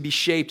molded, to be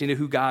shaped into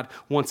who God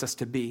wants us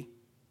to be.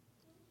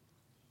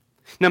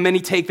 Now, many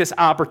take this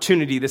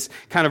opportunity, this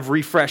kind of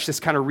refresh, this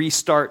kind of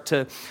restart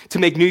to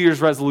make New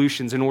Year's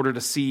resolutions in order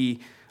to see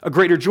a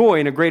greater joy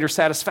and a greater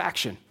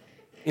satisfaction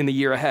in the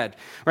year ahead,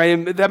 right?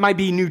 And that might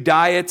be new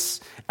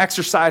diets,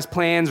 exercise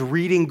plans,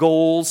 reading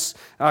goals,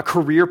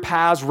 career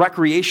paths,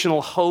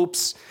 recreational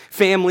hopes,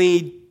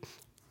 family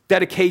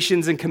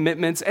dedications and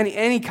commitments,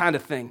 any kind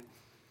of thing.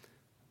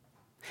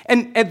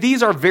 And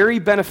these are very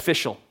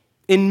beneficial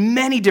in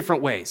many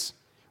different ways,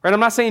 right?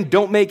 I'm not saying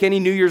don't make any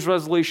New Year's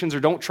resolutions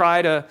or don't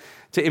try to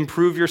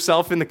improve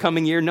yourself in the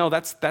coming year. No,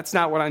 that's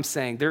not what I'm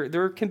saying.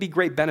 There can be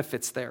great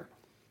benefits there.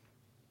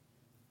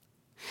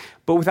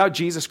 But without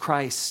Jesus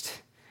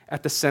Christ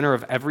at the center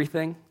of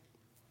everything,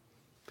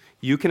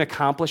 you can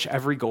accomplish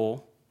every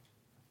goal,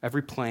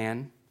 every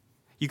plan.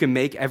 You can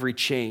make every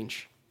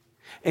change.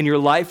 And your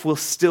life will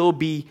still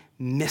be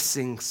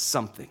missing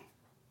something.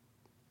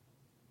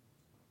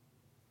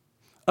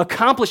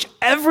 Accomplish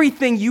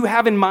everything you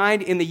have in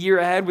mind in the year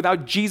ahead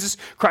without Jesus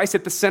Christ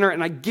at the center,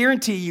 and I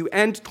guarantee you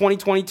end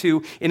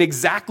 2022 in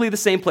exactly the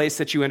same place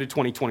that you ended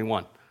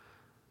 2021.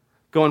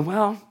 Going,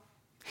 well,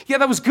 yeah,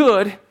 that was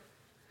good,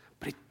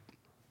 but it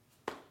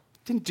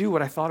didn't do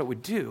what I thought it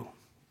would do.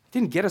 It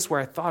didn't get us where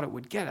I thought it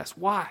would get us.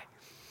 Why?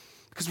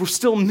 Because we're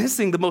still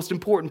missing the most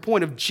important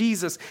point of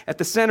Jesus at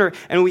the center,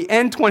 and we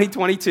end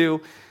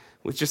 2022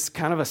 with just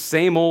kind of a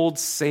same old,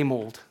 same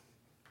old.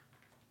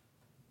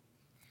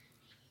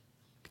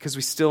 Because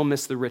we still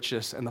miss the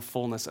richness and the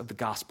fullness of the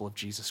gospel of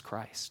Jesus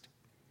Christ.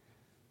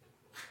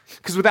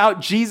 Because without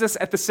Jesus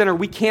at the center,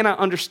 we cannot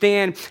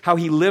understand how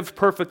he lived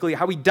perfectly,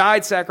 how he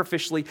died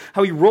sacrificially,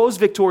 how he rose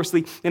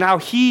victoriously, and how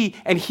he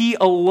and he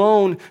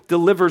alone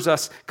delivers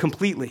us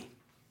completely.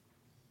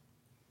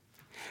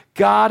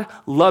 God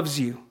loves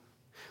you.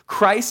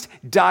 Christ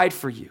died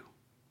for you.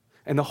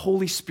 And the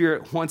Holy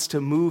Spirit wants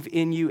to move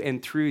in you and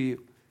through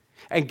you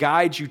and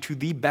guide you to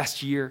the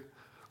best year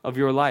of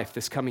your life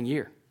this coming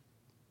year.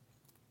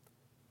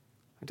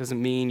 It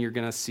doesn't mean you're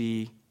going to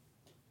see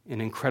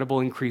an incredible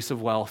increase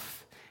of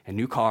wealth and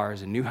new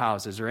cars and new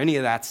houses or any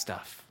of that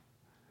stuff.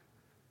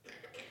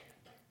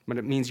 But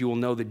it means you will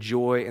know the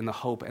joy and the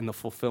hope and the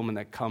fulfillment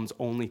that comes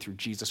only through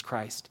Jesus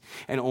Christ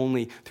and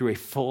only through a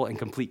full and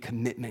complete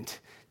commitment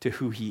to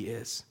who he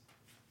is.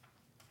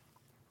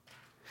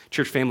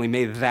 Church family,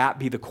 may that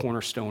be the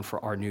cornerstone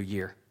for our new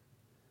year.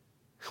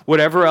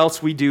 Whatever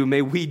else we do,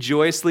 may we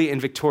joyously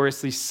and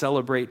victoriously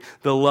celebrate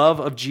the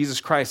love of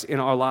Jesus Christ in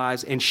our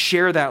lives and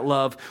share that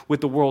love with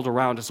the world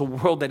around us, a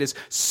world that is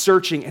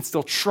searching and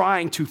still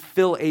trying to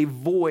fill a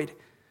void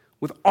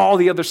with all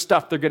the other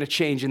stuff they're going to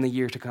change in the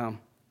year to come.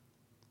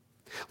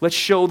 Let's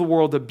show the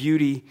world the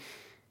beauty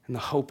and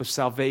the hope of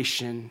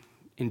salvation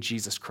in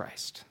Jesus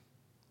Christ.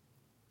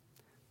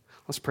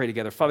 Let's pray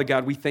together. Father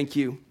God, we thank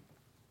you.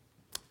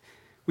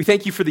 We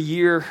thank you for the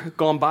year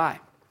gone by.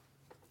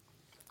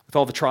 With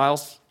all the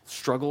trials,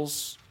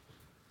 struggles,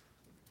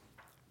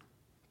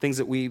 things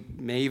that we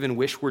may even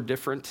wish were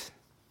different.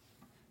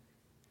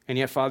 And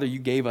yet, Father, you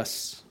gave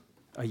us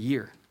a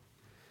year.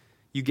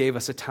 You gave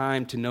us a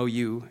time to know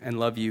you and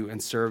love you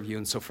and serve you.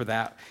 And so for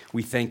that,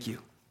 we thank you.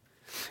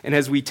 And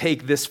as we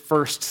take this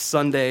first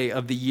Sunday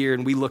of the year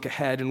and we look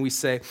ahead and we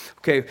say,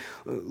 okay,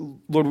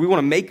 Lord, we want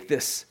to make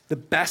this the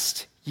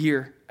best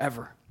year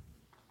ever.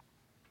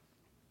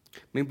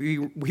 Maybe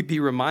we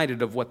be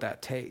reminded of what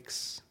that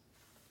takes.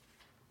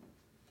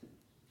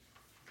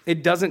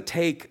 It doesn't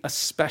take a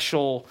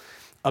special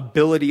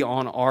ability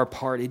on our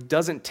part. It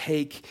doesn't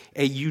take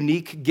a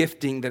unique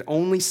gifting that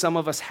only some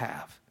of us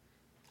have.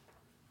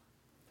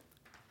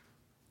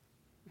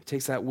 It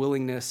takes that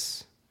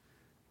willingness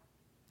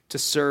to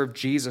serve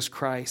Jesus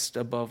Christ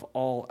above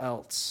all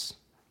else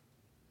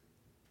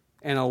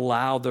and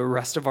allow the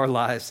rest of our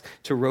lives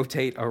to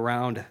rotate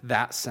around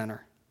that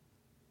center.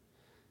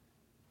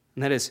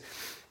 And that is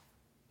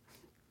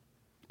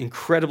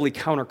incredibly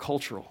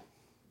countercultural.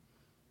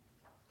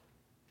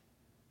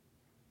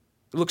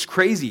 It looks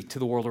crazy to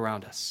the world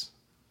around us.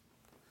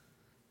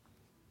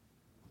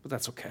 But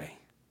that's okay.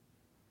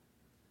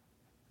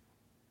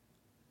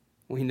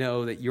 We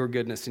know that your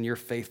goodness and your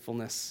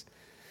faithfulness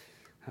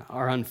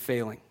are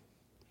unfailing.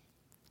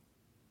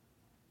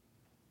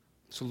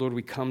 So, Lord,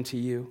 we come to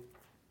you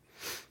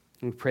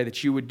and we pray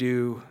that you would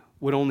do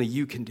what only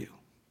you can do,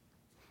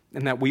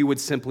 and that we would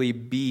simply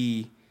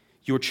be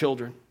your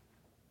children,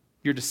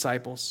 your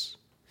disciples,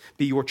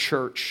 be your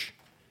church,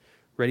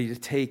 ready to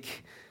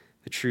take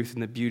the truth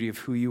and the beauty of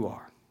who you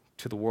are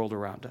to the world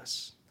around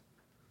us.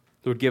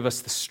 Lord, give us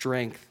the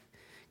strength,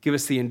 give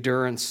us the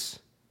endurance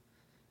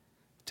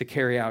to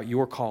carry out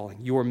your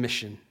calling, your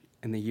mission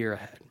in the year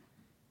ahead.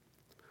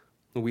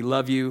 Lord, we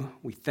love you,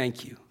 we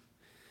thank you.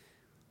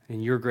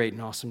 In your great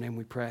and awesome name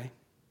we pray.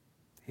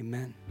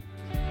 Amen.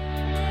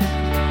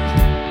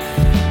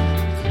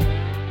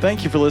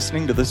 Thank you for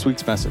listening to this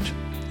week's message.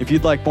 If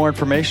you'd like more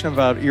information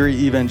about Erie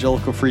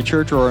Evangelical Free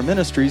Church or our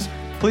ministries,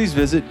 please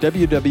visit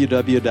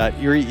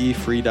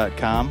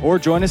www.erieefree.com or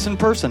join us in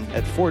person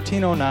at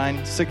 1409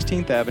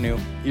 16th Avenue,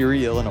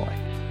 Erie, Illinois.